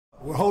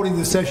We're holding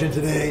this session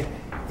today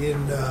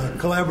in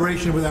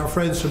collaboration with our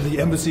friends from the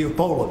Embassy of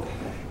Poland.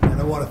 And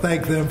I want to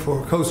thank them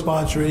for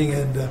co-sponsoring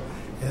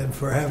and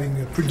for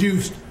having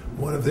produced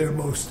one of their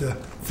most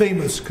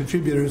famous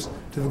contributors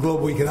to the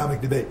global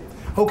economic debate.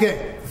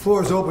 Okay, the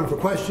floor is open for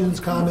questions,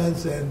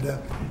 comments, and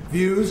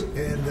views.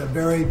 And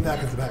Barry,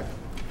 back at the back.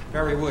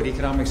 Barry Wood,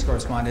 economics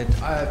correspondent.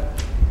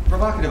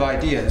 Provocative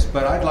ideas,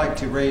 but I'd like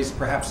to raise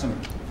perhaps some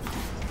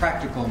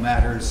practical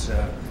matters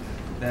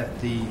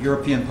that the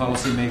European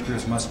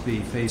policymakers must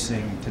be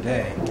facing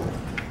today.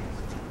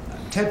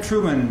 Ted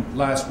Truman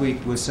last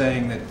week was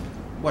saying that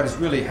what is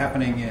really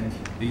happening in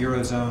the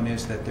Eurozone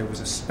is that there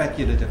was a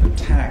speculative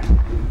attack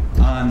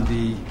on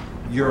the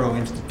Euro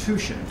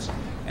institutions,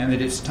 and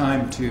that it's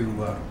time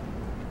to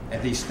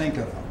at least think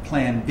of a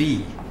plan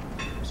B.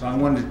 So I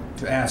wanted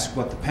to ask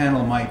what the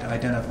panel might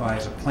identify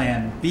as a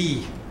plan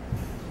B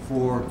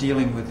for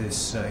dealing with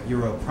this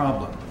Euro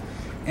problem.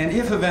 And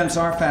if events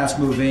are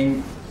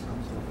fast-moving,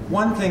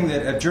 one thing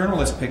that a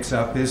journalist picks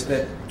up is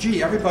that,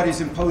 gee,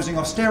 everybody's imposing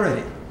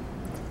austerity.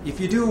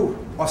 If you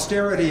do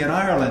austerity in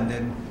Ireland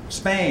and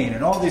Spain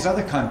and all these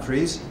other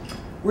countries,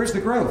 where's the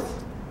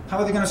growth? How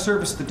are they going to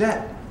service the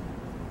debt?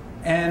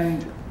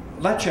 And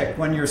Leszek,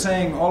 when you're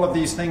saying all of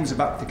these things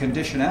about the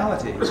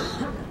conditionalities,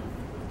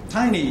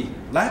 tiny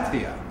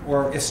Latvia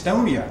or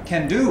Estonia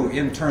can do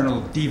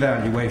internal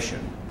devaluation.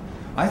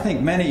 I think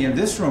many in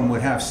this room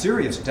would have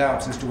serious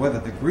doubts as to whether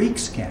the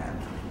Greeks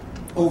can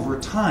over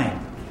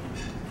time.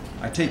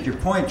 I take your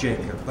point,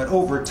 Jacob, but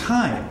over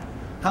time,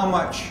 how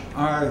much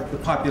are the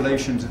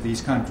populations of these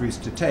countries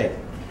to take?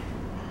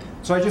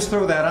 So I just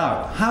throw that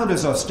out. How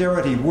does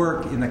austerity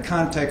work in the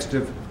context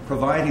of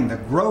providing the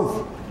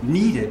growth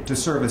needed to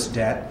service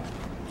debt?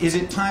 Is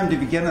it time to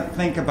begin to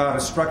think about a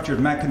structured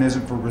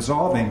mechanism for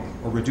resolving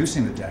or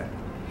reducing the debt?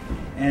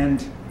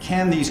 And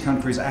can these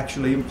countries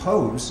actually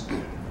impose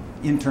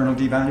internal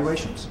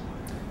devaluations?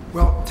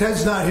 Well,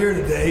 Ted's not here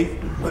today,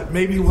 but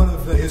maybe one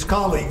of his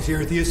colleagues here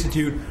at the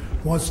Institute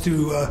wants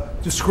to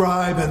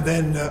describe and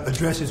then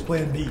address his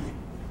plan B.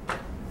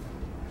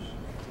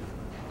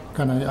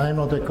 I'm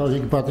not a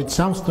colleague, but it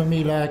sounds to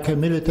me like a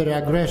military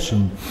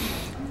aggression.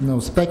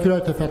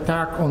 Speculative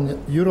attack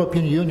on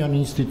European Union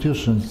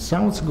institutions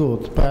sounds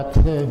good, but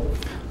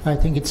I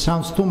think it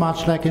sounds too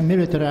much like a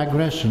military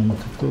aggression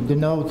to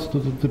denote, to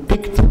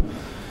depict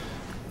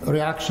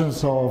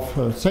reactions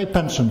of, say,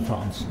 pension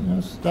funds.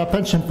 Yes? They are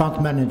pension fund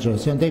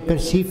managers, and they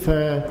perceive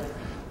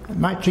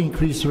much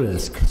increased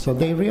risk, so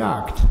they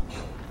react.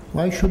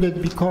 Why should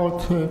it be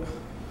called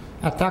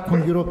attack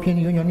on European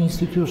Union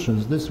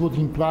institutions? This would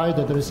imply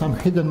that there is some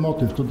hidden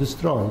motive to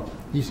destroy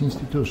these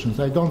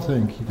institutions. I don't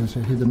think there's a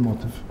hidden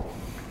motive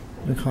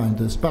behind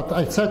this,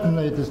 but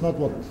certainly it is not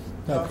what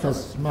that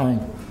has in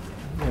mind.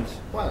 Yes.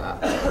 Well,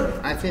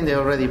 I think they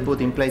already put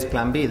in place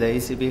Plan B. The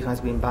ECB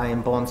has been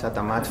buying bonds at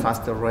a much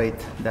faster rate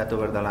than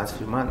over the last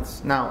few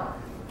months. Now,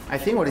 I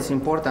think what is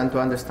important to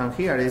understand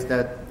here is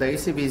that the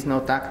ECB is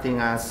not acting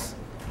as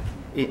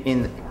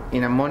in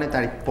a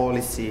monetary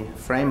policy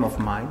frame of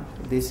mind.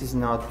 This is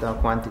not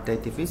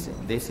quantitative easing.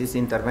 This is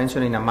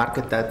intervention in a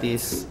market that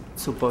is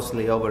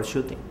supposedly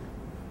overshooting.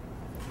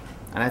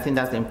 And I think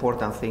that's the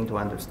important thing to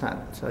understand.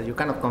 So you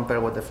cannot compare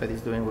what the Fed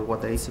is doing with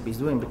what the ECB is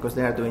doing because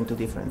they are doing two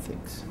different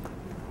things.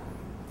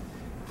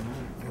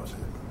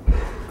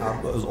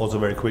 Also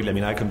very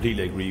quickly, I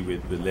completely agree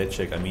with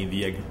Leszek.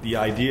 The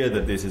idea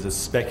that this is a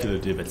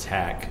speculative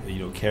attack,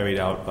 carried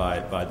out by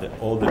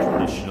all the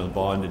traditional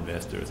bond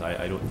investors,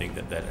 I don't think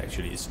that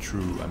actually is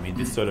true.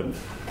 This sort of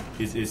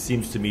it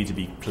seems to me to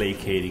be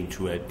placating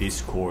to a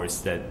discourse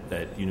that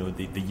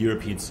the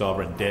European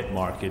sovereign debt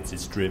markets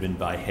is driven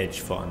by hedge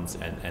funds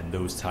and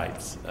those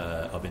types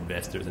of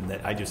investors, and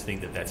that I just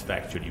think that that's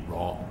factually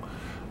wrong.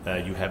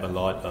 You have a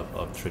lot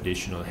of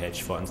traditional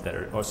hedge funds that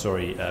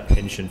are,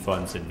 pension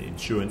funds and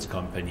insurance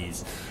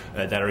companies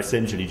that are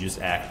essentially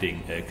just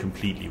acting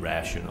completely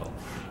rational.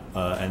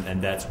 And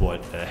that's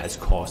what has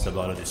caused a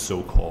lot of this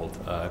so-called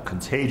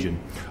contagion.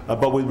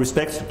 But with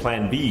respect to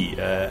Plan B,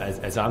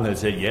 as Angel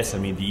said, yes, the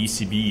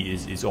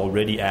ECB is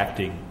already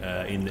acting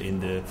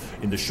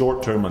in the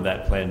short term on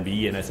that Plan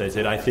B. And as I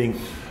said, I think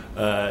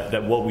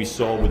that what we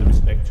saw with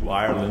respect to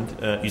Ireland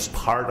is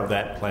part of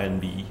that Plan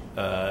B,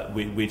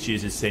 which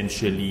is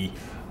essentially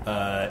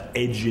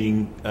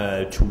edging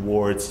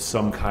towards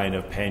some kind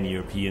of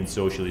pan-European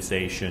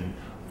socialization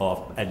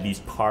of at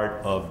least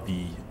part of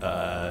the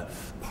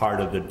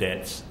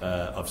debts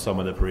of some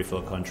of the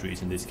peripheral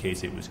countries. In this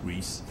case, it was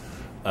Greece.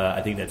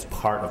 I think that's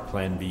part of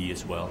Plan B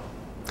as well.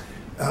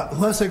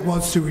 Leszek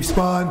wants to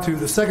respond to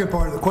the second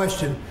part of the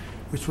question,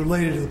 which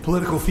related to the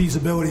political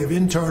feasibility of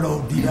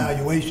internal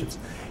devaluations.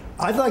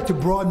 I'd like to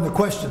broaden the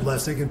question,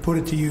 Leszek, and put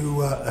it to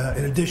you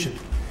in addition.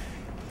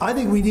 I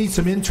think we need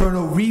some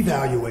internal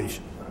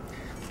revaluation.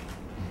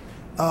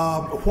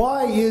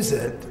 Why is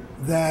it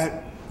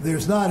that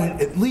there's not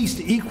an at least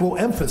equal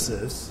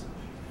emphasis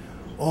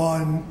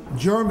on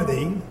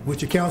Germany,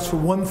 which accounts for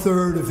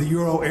 1/3 of the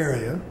euro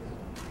area,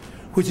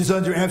 which is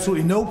under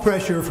absolutely no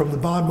pressure from the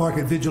bond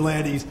market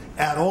vigilantes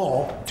at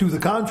all, to the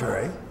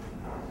contrary,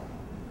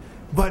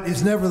 but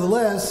is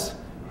nevertheless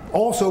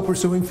also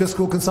pursuing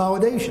fiscal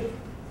consolidation.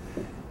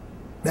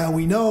 Now,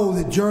 we know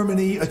that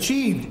Germany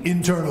achieved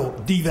internal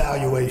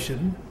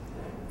devaluation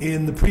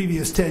in the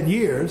previous 10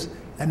 years,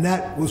 and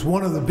that was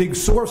one of the big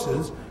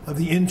sources of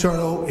the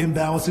internal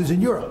imbalances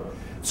in Europe.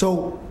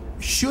 So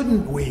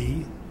shouldn't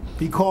we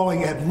be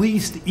calling at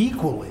least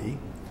equally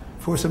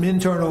for some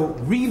internal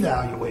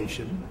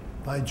revaluation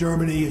by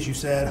Germany, as you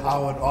said,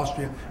 Holland,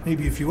 Austria,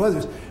 maybe a few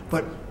others,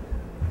 but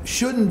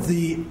shouldn't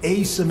the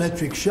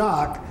asymmetric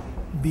shock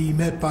be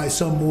met by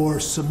some more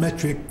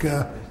symmetric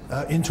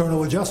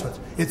internal adjustments?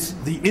 It's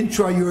the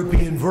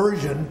intra-European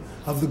version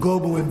of the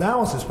global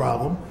imbalances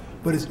problem,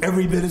 but it's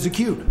every bit as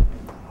acute.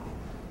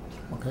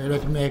 Okay,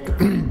 let me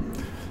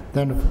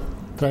then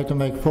try to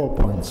make 4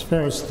 points.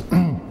 First,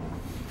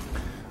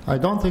 I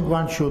don't think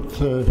one should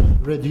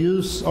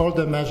reduce all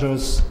the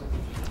measures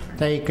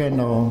taken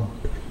or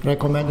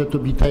recommended to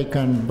be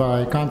taken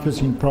by countries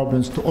in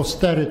problems to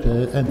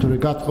austerity and to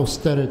regard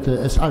austerity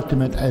as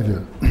ultimate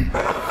evil.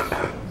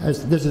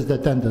 As this is the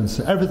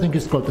tendency. Everything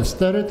is called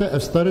austerity.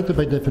 Austerity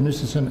by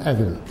definition is an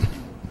evil.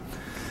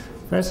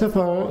 First of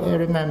all,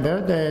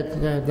 remember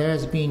that there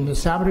has been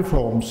some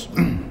reforms,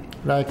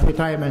 like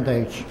retirement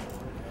age,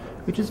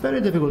 which is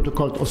very difficult to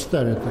call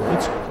austerity.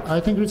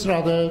 I think it's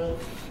rather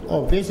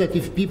obvious that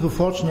if people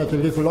fortunately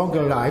live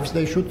longer lives,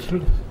 they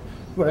should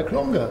work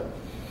longer.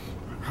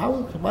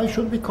 Why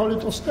should we call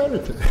it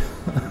austerity?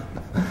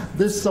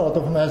 This sort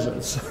of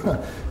measures.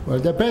 Well,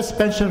 the best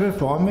pension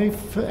reform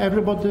if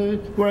everybody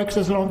works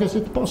as long as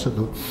it's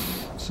possible,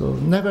 so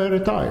never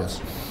retires.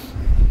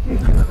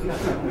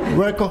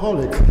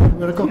 Workaholic.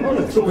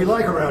 That's what we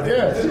like around here.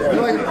 Yes. We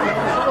like it.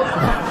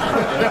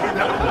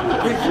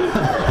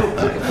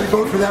 We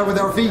vote for that with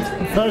our feet.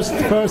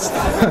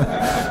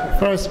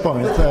 First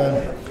point.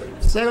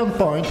 Second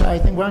point, I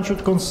think one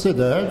should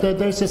consider that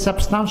there is a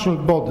substantial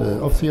body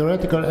of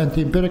theoretical and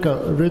empirical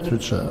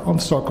literature on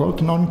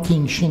so-called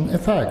non-Keynesian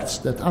effects,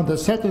 that under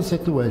certain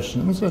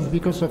situations and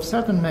because of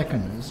certain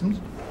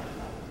mechanisms,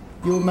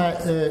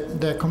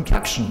 the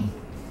contraction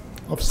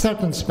of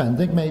certain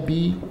spending may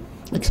be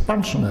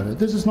expansionary.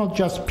 This is not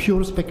just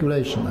pure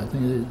speculation. I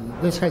think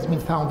this has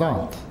been found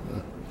out.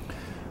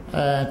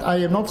 And I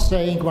am not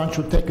saying one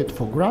should take it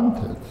for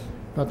granted,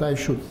 but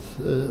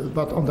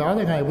but on the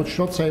other hand, I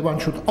should say one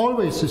should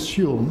always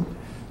assume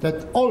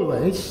that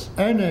always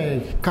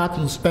any cut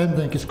in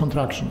spending is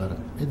contractionary.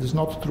 It is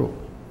not true.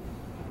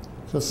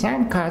 So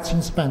some cuts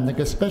in spending,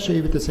 especially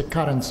if it is a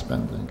current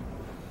spending,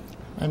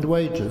 and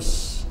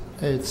wages,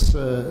 it's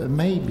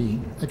maybe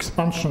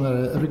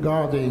expansionary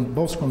regarding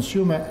both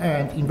consumer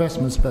and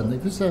investment spending.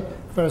 This is the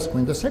first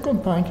point. The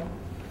second point,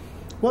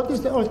 what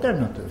is the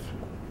alternative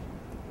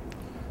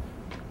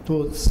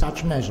to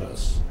such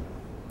measures?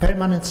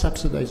 Permanent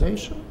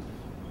subsidization?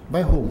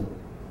 By whom?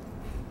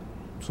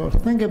 So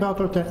think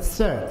about alternative.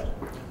 Third,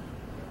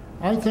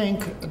 I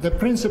think the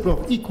principle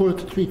of equal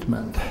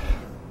treatment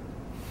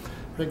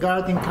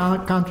regarding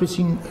countries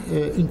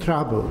in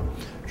trouble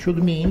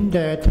should mean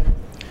that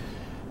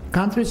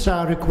countries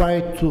are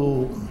required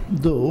to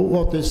do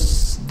what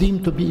is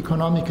deemed to be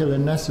economically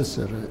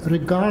necessary,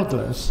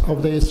 regardless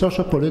of their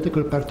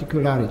socio-political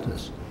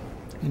particularities.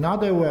 In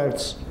other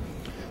words,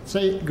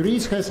 say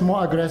Greece has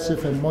more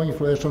aggressive and more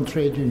influential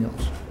trade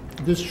unions.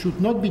 This should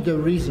not be the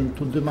reason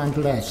to demand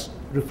less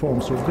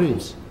reforms of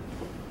Greece,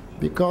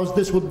 because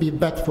this would be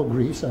bad for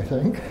Greece, I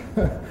think.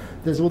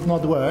 This would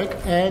not work,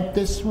 and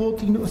this would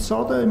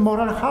sort of a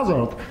moral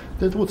hazard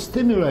that would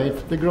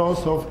stimulate the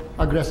growth of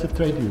aggressive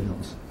trade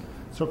unions.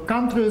 So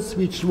countries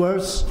which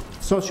worse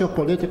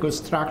socio-political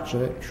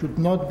structure should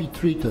not be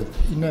treated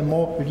in a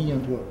more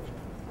lenient way.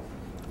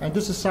 And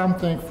this is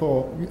something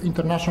for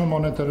International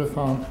Monetary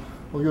Fund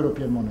or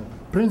European Monetary.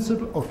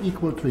 Principle of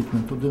equal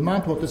treatment, to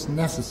demand what is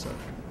necessary.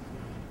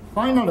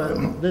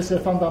 Finally, there's a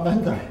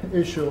fundamental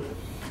issue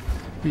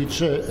which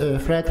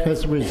threat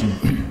has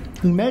risen.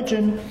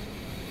 Imagine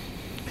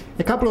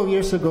a couple of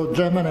years ago,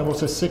 Germany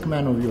was a sick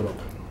man of Europe.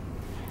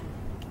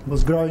 It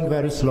was growing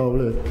very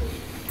slowly.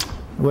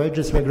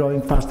 Wages were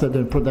growing faster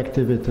than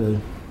productivity.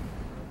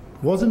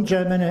 Wasn't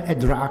Germany a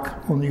drag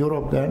on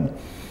Europe then?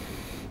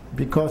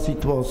 Because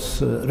it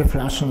was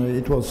reflationary,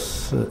 it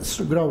was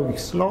growing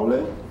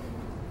slowly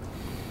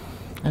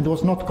and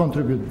was not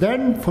contributing.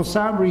 Then, for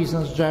some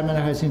reasons, Germany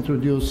has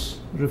introduced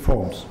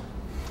reforms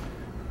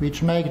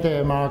which make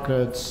their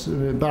markets,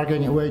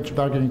 wage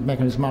bargaining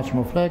mechanism much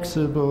more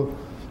flexible,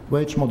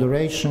 wage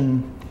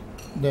moderation,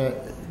 the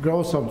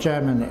growth of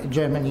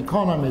German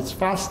economy is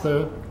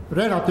faster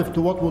relative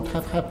to what would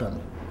have happened.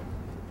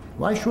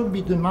 Why should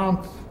we demand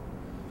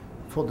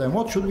for them?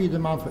 What should we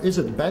demand for? Is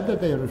it bad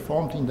that they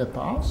reformed in the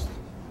past?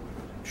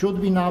 Should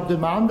we now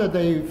demand that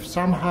they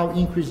somehow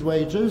increase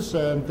wages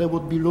and they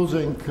would be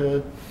losing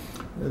the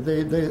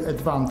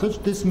advantage?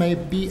 This may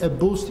be a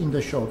boost in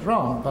the short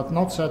run, but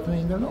not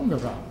certainly in the longer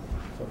run.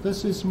 So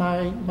this is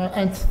my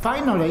and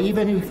finally,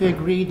 even if we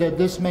agree that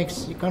this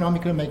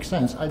economically makes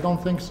sense, I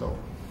don't think so.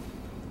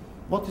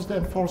 What is the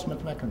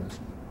enforcement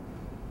mechanism?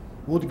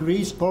 Would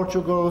Greece,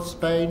 Portugal,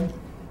 Spain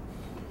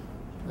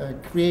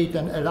create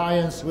an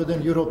alliance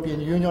within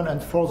European Union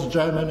and force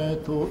Germany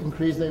to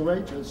increase their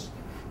wages?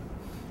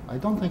 I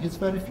don't think it's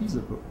very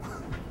feasible.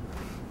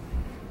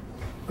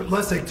 But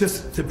let's say,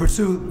 just to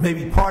pursue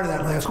maybe part of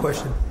that last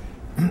question,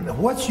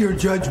 what's your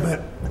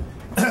judgment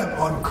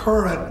on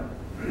current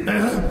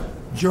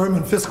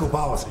German fiscal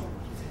policy?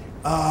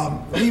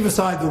 Leave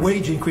aside the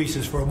wage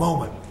increases for a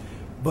moment,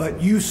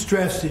 but you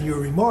stressed in your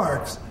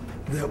remarks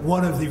that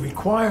one of the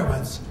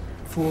requirements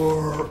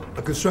for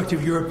a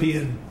constructive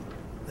European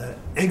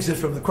exit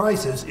from the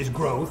crisis is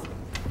growth.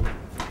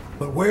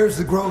 But where's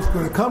the growth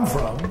going to come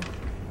from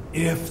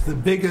if the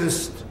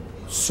biggest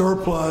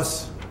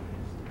surplus,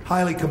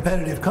 highly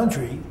competitive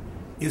country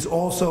is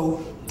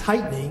also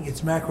tightening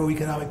its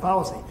macroeconomic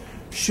policy?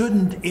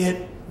 Shouldn't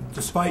it,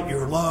 despite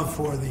your love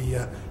for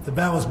the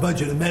balanced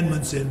budget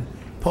amendments in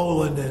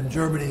Poland and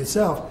Germany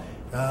itself,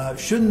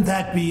 shouldn't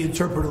that be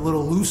interpreted a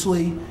little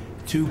loosely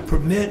to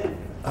permit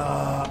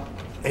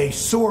a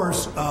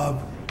source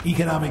of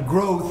economic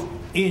growth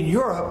in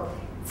Europe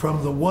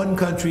from the one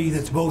country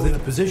that's both in a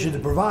position to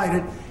provide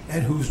it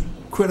and whose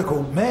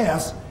critical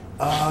mass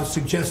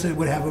suggests that it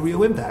would have a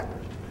real impact?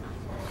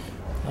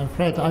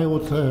 Fred, I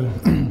would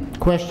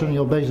question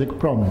your basic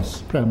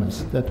premise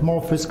that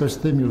more fiscal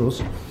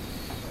stimulus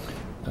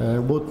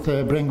would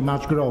bring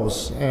much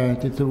growth,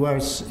 and it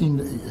was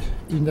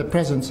in the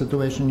present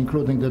situation,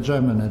 including the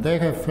Germany. They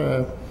have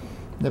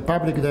the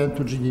public debt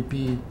to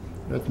GDP.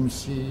 Let me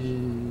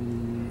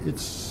see.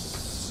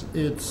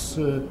 It's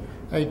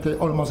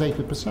almost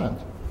 80%.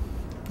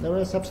 There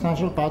is a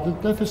substantial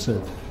budget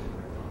deficit.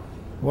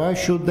 Why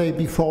should they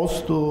be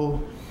forced to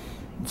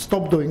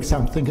stop doing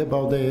something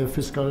about the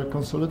fiscal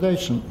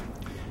consolidation?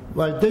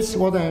 Well,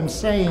 what I am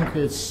saying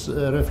is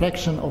a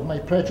reflection of my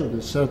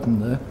prejudice,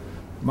 certainly,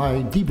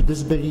 my deep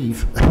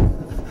disbelief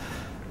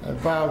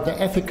about the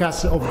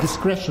efficacy of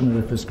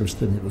discretionary fiscal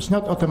stimulus,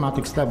 not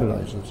automatic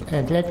stabilizers.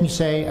 And let me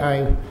say,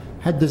 I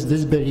had this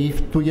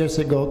disbelief 2 years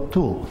ago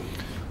too,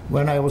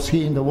 when I was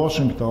here in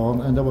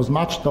Washington, and there was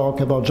much talk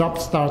about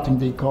jump-starting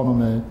the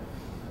economy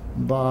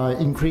by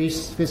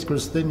increased fiscal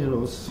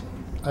stimulus.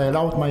 I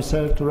allowed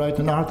myself to write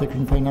an article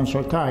in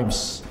Financial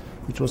Times,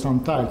 which was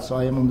untitled, so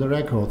I am on the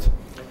record.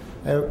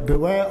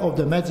 Beware of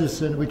the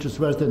medicine which is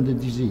worse than the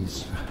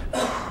disease.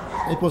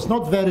 It was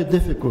not very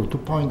difficult to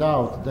point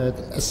out that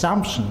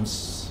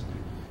assumptions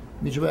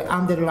which were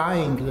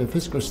underlying the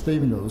fiscal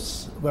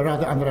stimulus were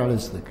rather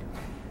unrealistic.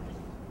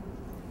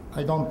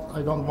 I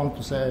don't want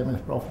to say I'm a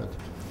prophet,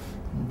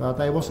 but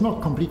I was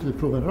not completely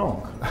proven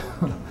wrong.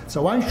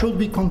 So why should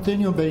we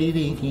continue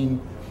believing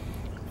in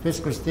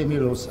fiscal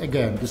stimulus,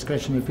 again,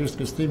 discretionary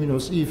fiscal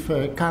stimulus, if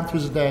a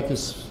country's debt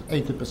is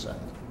 80%?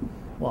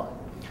 Why?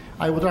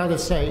 I would rather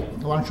say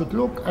one should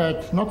look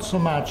at not so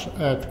much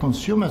at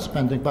consumer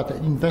spending, but at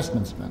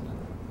investment spending.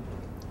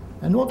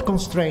 And what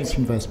constrains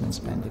investment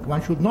spending?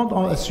 One should not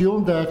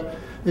assume that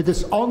it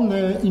is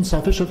only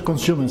insufficient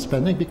consumer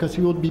spending, because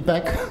you would be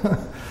back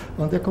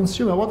on the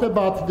consumer. What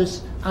about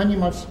this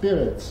animal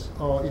spirits,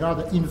 or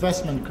rather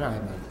investment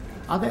climate?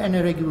 Are there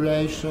any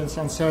regulations,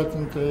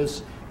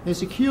 uncertainties?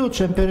 There's a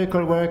huge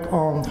empirical work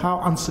on how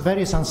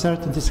various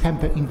uncertainties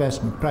hamper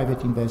investment,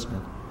 private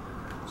investment.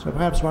 So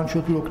perhaps one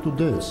should look to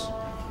this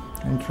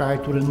and try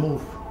to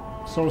remove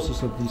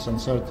sources of these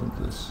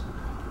uncertainties,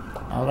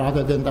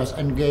 rather than just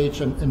engage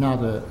in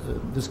another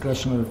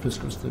discretionary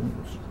fiscal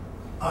stimulus.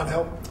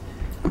 Angel?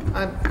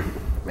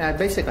 I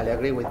basically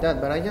agree with that,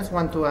 but I just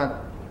want to add,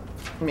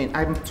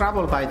 I'm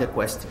troubled by the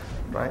question,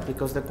 right?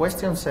 Because the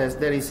question says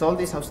there is all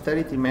these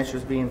austerity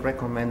measures being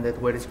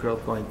recommended, where is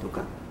growth going to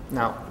come?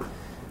 Now,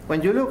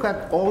 when you look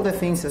at all the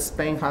things that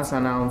Spain has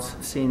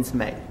announced since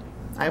May,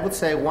 I would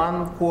say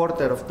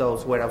 1/4 of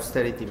those were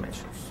austerity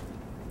measures.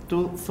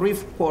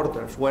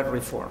 3/4 were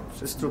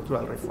reforms,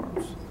 structural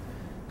reforms.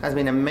 Has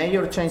been a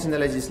major change in the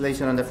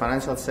legislation on the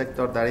financial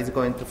sector that is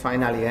going to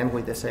finally end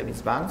with the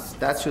savings banks.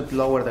 That should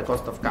lower the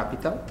cost of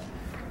capital.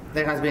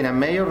 There has been a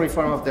major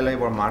reform of the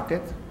labor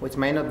market, which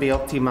may not be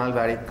optimal,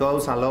 but it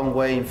goes a long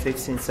way in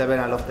fixing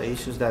several of the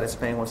issues that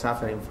Spain was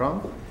suffering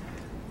from.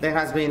 There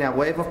has been a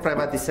wave of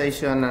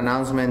privatization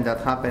announcement that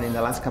happened in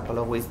the last couple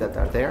of weeks that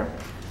are there.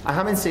 I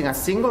haven't seen a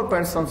single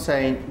person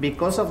saying,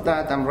 because of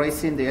that, I'm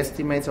raising the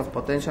estimates of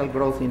potential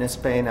growth in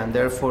Spain, and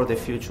therefore the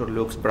future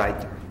looks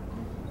brighter.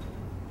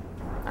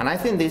 And I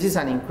think this is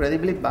an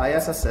incredibly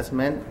biased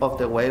assessment of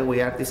the way we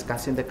are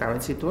discussing the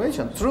current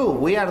situation. True,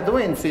 we are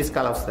doing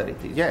fiscal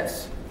austerity,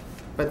 yes.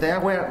 But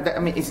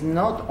it's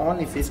not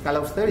only fiscal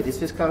austerity, it's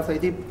fiscal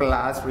austerity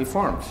plus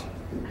reforms.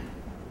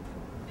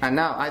 And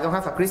now, I don't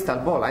have a crystal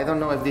ball. I don't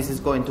know if this is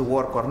going to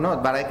work or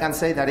not, but I can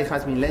say that it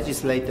has been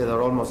legislated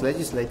or almost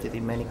legislated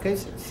in many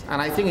cases.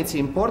 And I think it's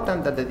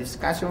important that the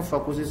discussion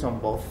focuses on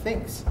both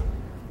things.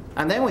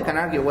 And then we can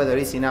argue whether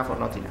it's enough or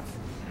not enough.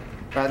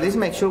 But at least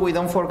make sure we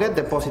don't forget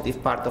the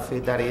positive part of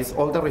it, that is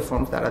all the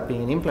reforms that are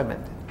being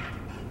implemented.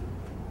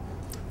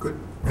 Good.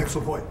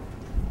 Excellent point.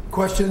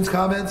 Questions,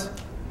 comments?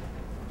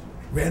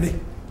 Randy?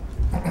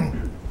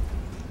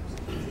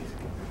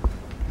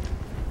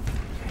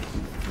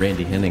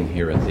 Randy Henning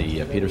here at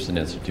the Peterson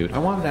Institute. I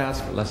wanted to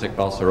ask Leszek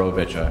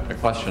Balcerowicz a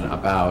question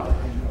about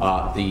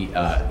the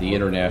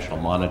International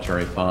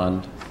Monetary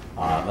Fund.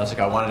 Leszek,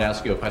 I wanted to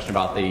ask you a question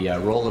about the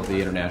role of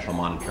the International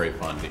Monetary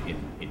Fund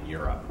in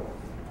Europe.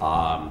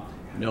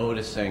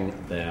 Noticing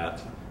that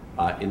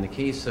in the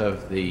case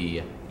of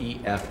the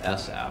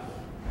EFSF,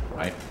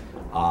 right,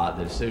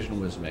 the decision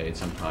was made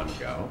some time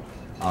ago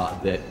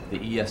that the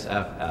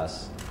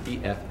EFSF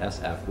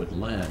would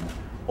lend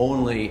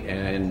only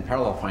in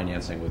parallel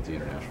financing with the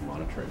International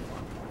Monetary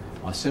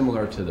Fund,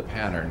 similar to the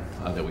pattern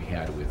that we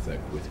had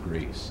with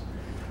Greece.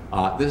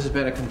 This has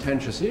been a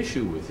contentious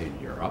issue within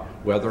Europe,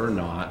 whether or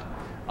not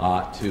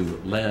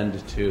to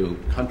lend to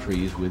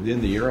countries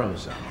within the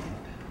Eurozone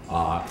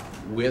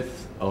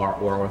with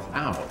or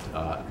without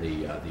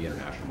the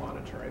International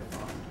Monetary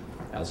Fund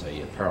as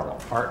a parallel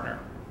partner.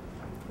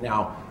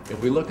 Now, if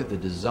we look at the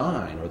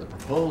design or the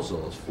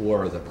proposals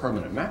for the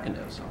permanent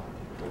mechanism,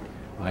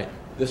 right,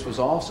 this was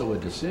also a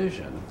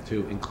decision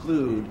to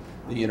include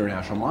the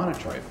International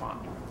Monetary Fund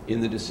in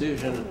the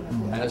decision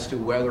as to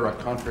whether a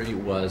country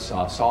was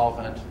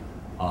solvent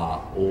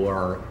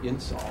or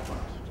insolvent.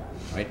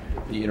 Right?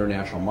 The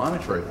International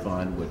Monetary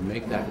Fund would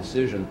make that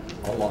decision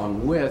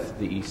along with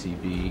the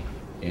ECB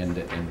and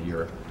the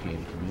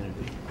European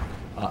Community.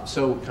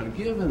 So, kind of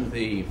given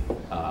the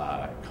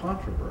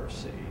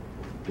controversy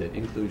that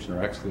inclusion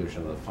or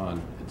exclusion of the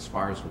fund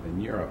inspires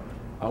within Europe,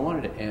 I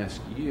wanted to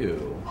ask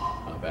you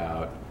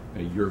about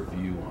your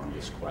view on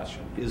this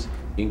question. Is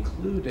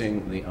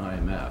including the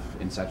IMF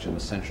in such an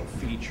essential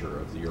feature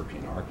of the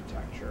European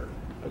architecture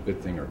a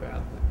good thing or a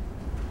bad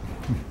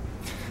thing?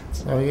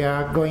 So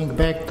yeah, going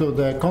back to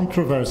the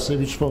controversy,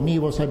 which for me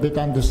was a bit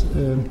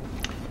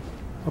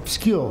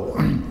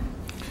obscure.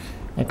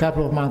 A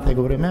couple of months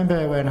ago,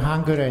 remember when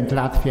Hungary and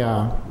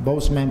Latvia,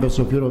 both members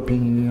of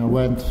European Union,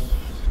 went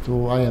to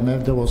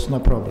IMF, there was no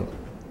problem.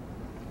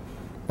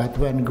 But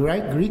when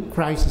Greek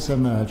crisis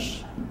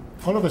emerged,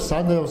 all of a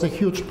sudden there was a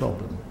huge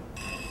problem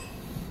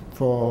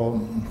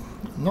for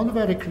not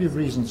very clear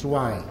reasons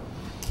why.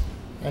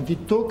 And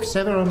it took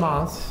several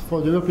months for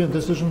the European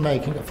decision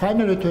making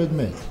finally to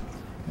admit.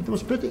 It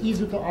was pretty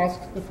easy to ask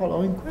the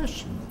following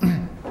question.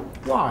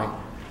 Why?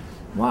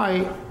 Why?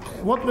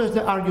 What were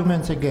the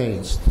arguments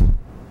against?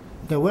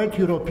 The word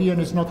European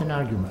is not an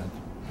argument,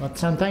 but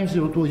sometimes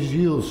it was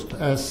used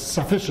as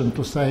sufficient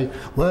to say,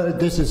 well,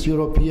 this is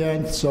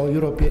European, so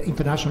European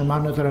International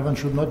Monetary Fund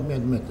should not be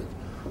admitted.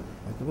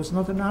 But it was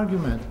not an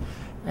argument.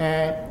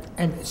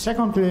 And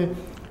secondly,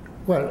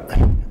 well,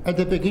 at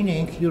the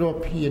beginning,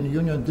 European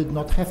Union did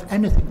not have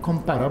anything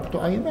comparable to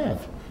IMF.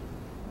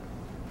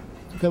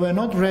 They were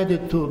not ready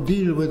to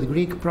deal with the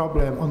Greek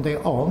problem on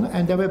their own,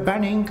 and they were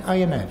banning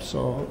IMF.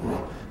 So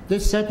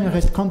this certainly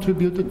has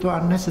contributed to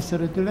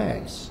unnecessary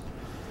delays.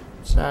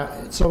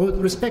 So with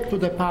respect to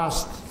the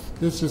past,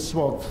 this is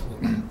what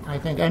I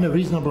think any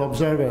reasonable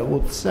observer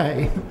would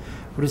say.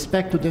 With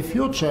respect to the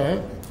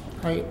future,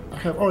 I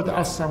have already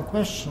asked some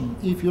question.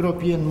 If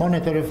European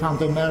Monetary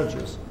Fund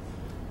emerges,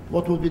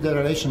 what would be the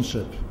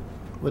relationship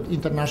with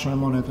International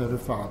Monetary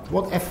Fund?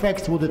 What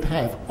effect would it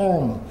have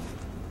on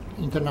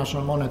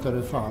International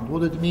Monetary Fund?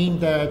 Would it mean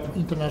that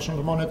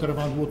International Monetary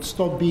Fund would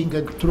stop being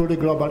a truly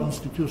global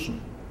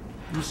institution?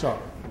 These are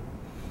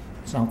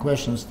some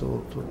questions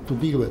to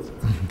deal with.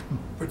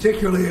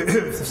 Particularly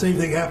if the same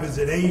thing happens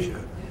in Asia.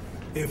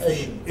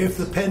 If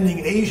the pending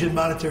Asian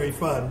Monetary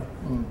Fund,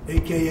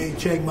 aka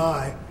Chiang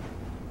Mai,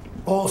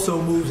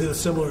 also moves in a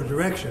similar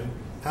direction,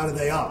 how do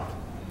they opt?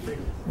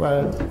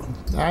 Well,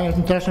 the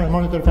International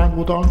Monetary Fund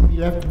would only be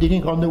left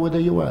dealing only with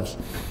the U.S.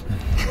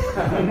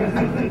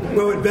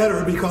 Well, it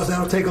better, because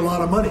that'll take a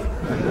lot of money.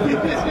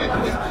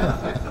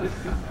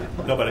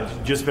 No,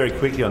 but just very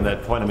quickly on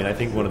that point, I mean, I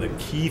think one of the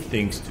key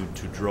things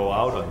to draw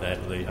out on that,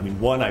 I mean,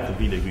 one, I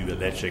completely agree with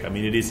Leszek. I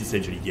mean, it is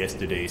essentially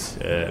yesterday's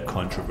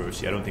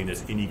controversy. I don't think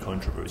there's any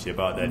controversy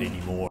about that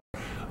anymore.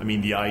 I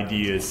mean, the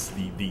ideas,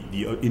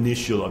 the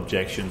initial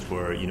objections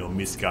were,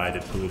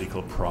 misguided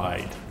political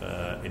pride,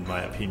 in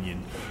my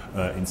opinion,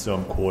 in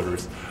some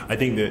quarters. I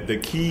think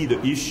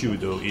the issue,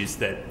 though, is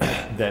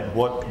that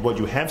what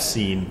you have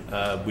seen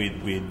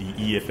with the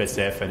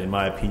EFSF, and in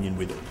my opinion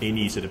with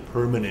any sort of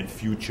permanent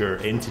future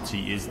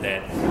entity, is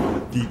that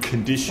the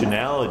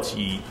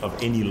conditionality of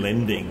any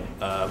lending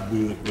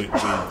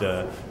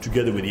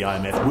together with the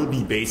IMF will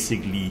be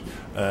basically,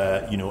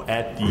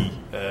 at the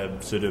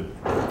sort of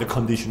the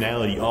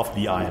conditionality of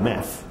the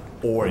IMF,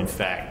 or in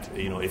fact,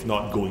 if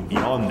not going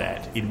beyond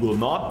that, it will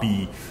not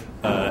be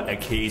a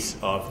case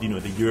of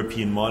the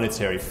European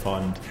Monetary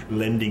Fund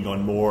lending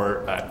on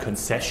more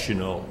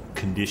concessional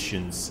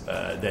conditions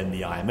than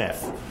the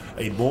IMF.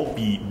 It won't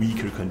be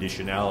weaker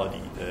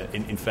conditionality.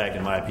 In fact,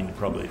 in my opinion,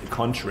 probably the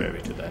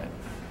contrary to that.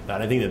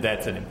 And I think that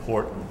that's an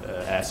important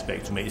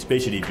aspect to make,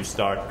 especially if you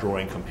start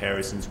drawing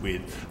comparisons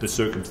with the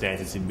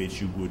circumstances in which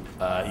you would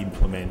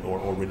implement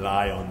or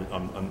rely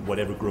on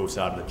whatever grows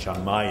out of the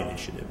Chiang Mai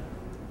initiative.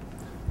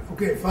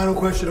 Okay, final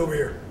question over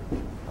here.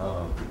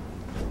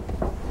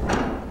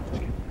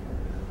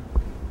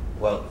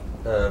 Well,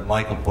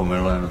 Michael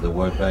Pomerlein of the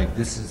World Bank.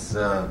 This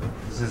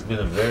has been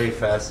a very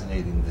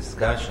fascinating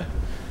discussion,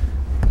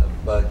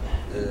 but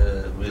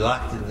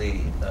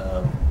reluctantly,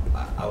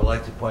 I would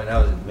like to point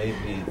out that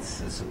maybe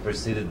it's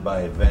superseded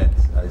by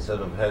events. I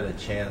sort of had a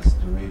chance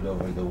to read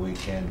over the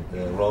weekend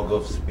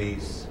Rogov's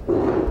piece,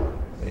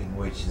 in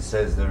which it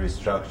says the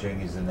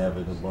restructuring is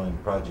inevitable in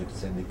Project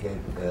Syndicate.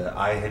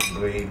 I had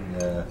Green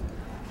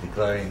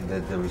declaring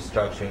that the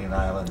restructuring in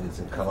Ireland is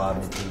a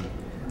calamity.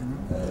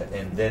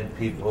 And then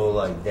people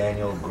like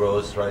Daniel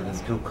Gross writing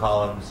 2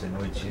 columns in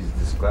which he's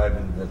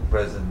describing the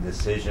present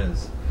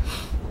decisions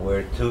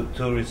where two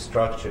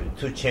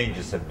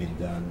changes have been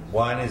done.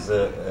 One is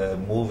a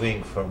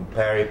moving from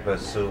pari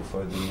passu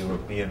for the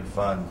European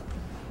Fund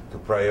to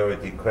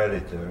priority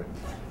creditor,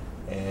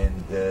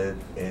 and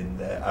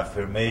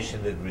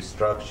affirmation that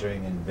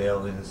restructuring and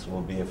bail-ins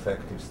will be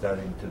effective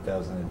starting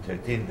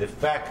 2013. De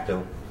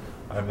facto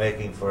are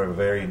making for a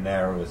very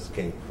narrow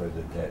escape for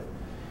the debt.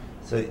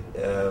 So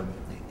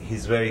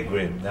he's very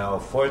grim. Now, a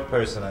fourth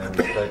person I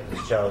respect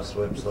is Charles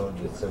Wimslow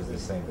that says the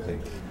same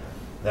thing.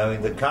 Now,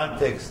 in the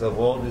context of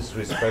all these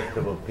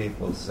respectable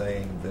people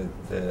saying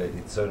that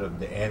it's sort of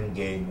the end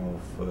game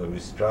of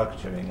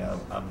restructuring,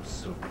 I'm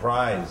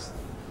surprised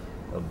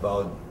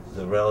about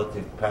the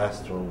relative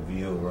pastoral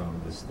view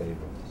around this table.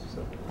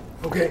 So.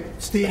 Okay,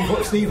 Steve,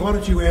 why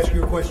don't you ask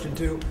your question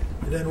too,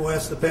 and then we'll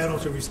ask the panel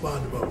to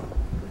respond to both.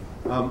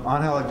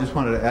 Angel, I just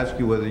wanted to ask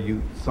you whether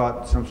you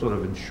thought some sort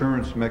of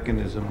insurance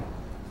mechanism,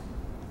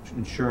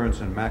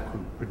 insurance and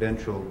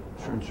macroprudential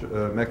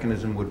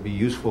mechanism would be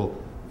useful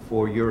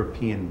for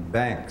European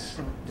banks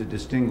to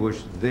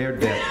distinguish their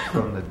debt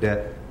from the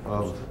debt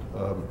of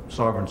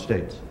sovereign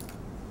states.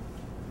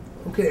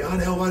 Okay,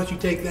 Angel, why don't you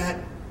take that?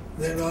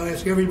 Then I'll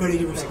ask everybody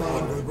to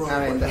respond to the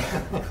broad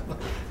question.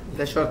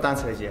 The short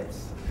answer is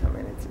yes.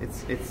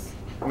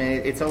 I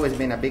mean, it's always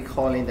been a big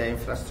hole in the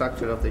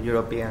infrastructure of the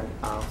European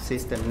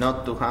system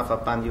not to have a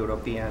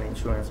pan-European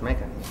insurance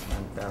mechanism.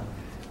 And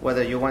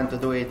whether you want to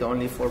do it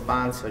only for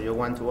banks or you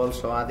want to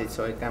also add it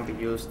so it can be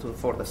used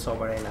for the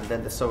sovereign and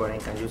then the sovereign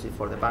can use it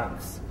for the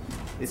banks,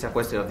 it's a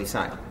question of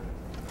design.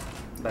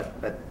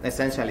 But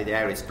essentially the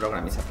IRIS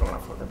program is a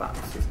program for the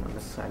banks. It's not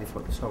necessarily for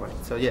the sovereign.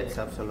 So yes,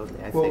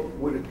 absolutely. I think.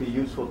 Would it be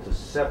useful to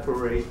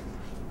separate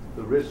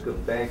the risk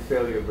of bank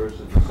failure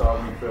versus the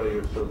sovereign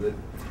failure so that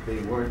they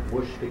weren't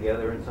whooshed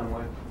together in some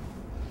way?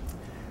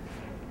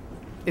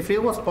 If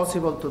it was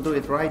possible to do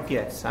it right,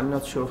 yes. I'm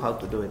not sure how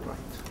to do it right.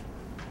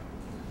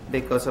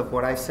 Because of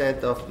what I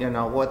said of,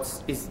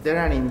 is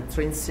there an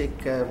intrinsic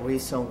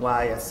reason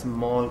why a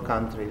small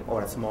country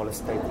or a small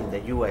state in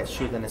the U.S.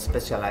 shouldn't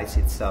specialize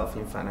itself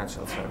in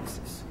financial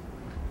services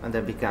and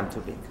then become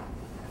too big?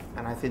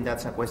 And I think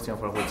that's a question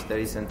for which there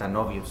isn't an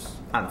obvious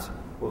answer.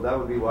 Well, that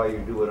would be why you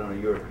do it on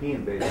a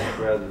European basis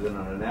rather than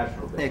on a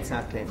national basis.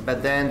 Exactly.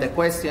 But then the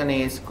question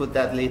is, could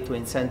that lead to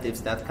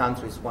incentives that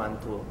countries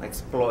want to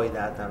exploit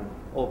that and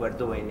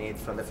overdoing it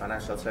from the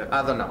financial service?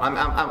 I don't know.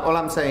 All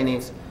I'm saying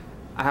is,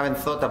 I haven't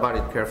thought about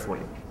it carefully.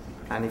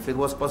 And if it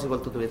was possible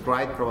to do it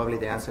right, probably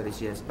the answer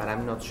is yes, but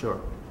I'm not sure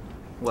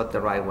what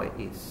the right way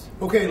is.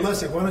 Okay,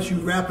 Leszek, why don't you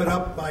wrap it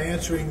up by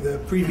answering the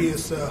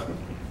previous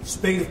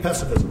spate of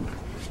pessimism?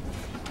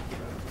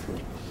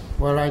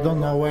 Well, I don't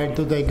know where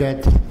do they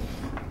get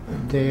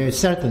the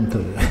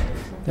certainty.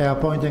 They are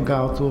pointing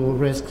out to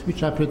risks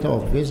which are pretty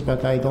obvious,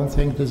 but I don't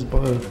think this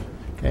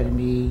can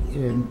be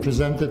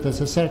presented as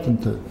a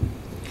certainty.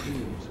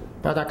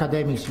 But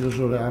academics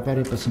usually are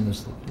very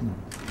pessimistic.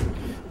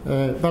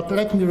 But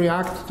let me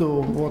react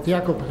to what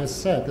Jakub has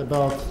said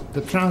about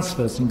the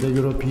transfers in the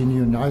European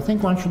Union. I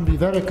think one should be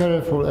very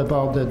careful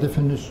about the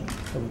definition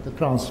of the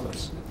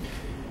transfers.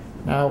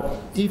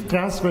 Now, if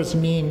transfers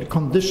mean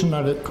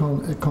conditional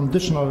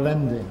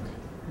lending,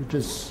 which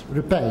is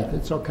repaid,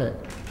 it's okay.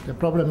 The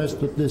problem is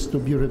that this to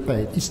be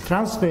repaid. If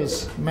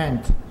transfers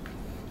meant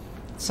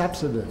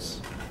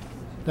subsidies,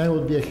 then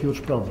would be a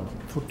huge problem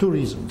for 2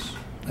 reasons.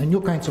 And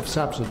new kinds of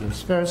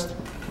subsidies. First,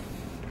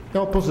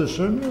 the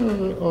opposition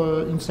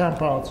in some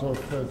parts of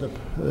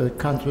the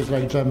countries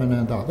like Germany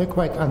and others,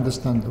 quite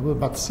understandable.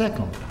 But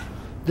second,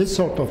 this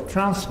sort of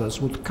transfers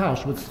would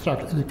clash with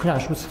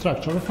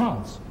structural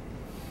funds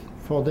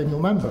for the new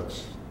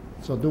members.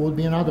 So there would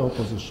be another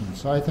opposition.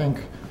 So I think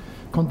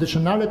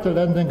conditionality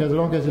lending, as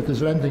long as it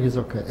is lending, is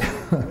okay.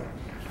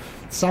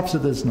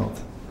 Subsidies not.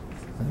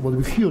 It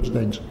would be huge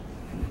danger.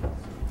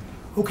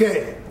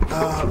 Okay,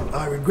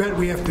 I regret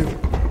we have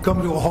to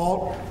come to a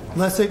halt.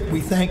 Leszek,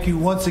 we thank you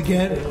once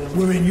again.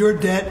 We're in your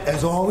debt,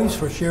 as always,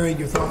 for sharing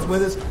your thoughts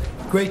with us.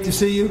 Great to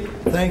see you.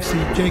 Thanks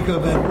to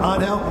Jacob and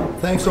Angel.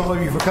 Thanks to all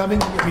of you for coming.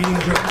 Meeting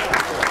adjourned.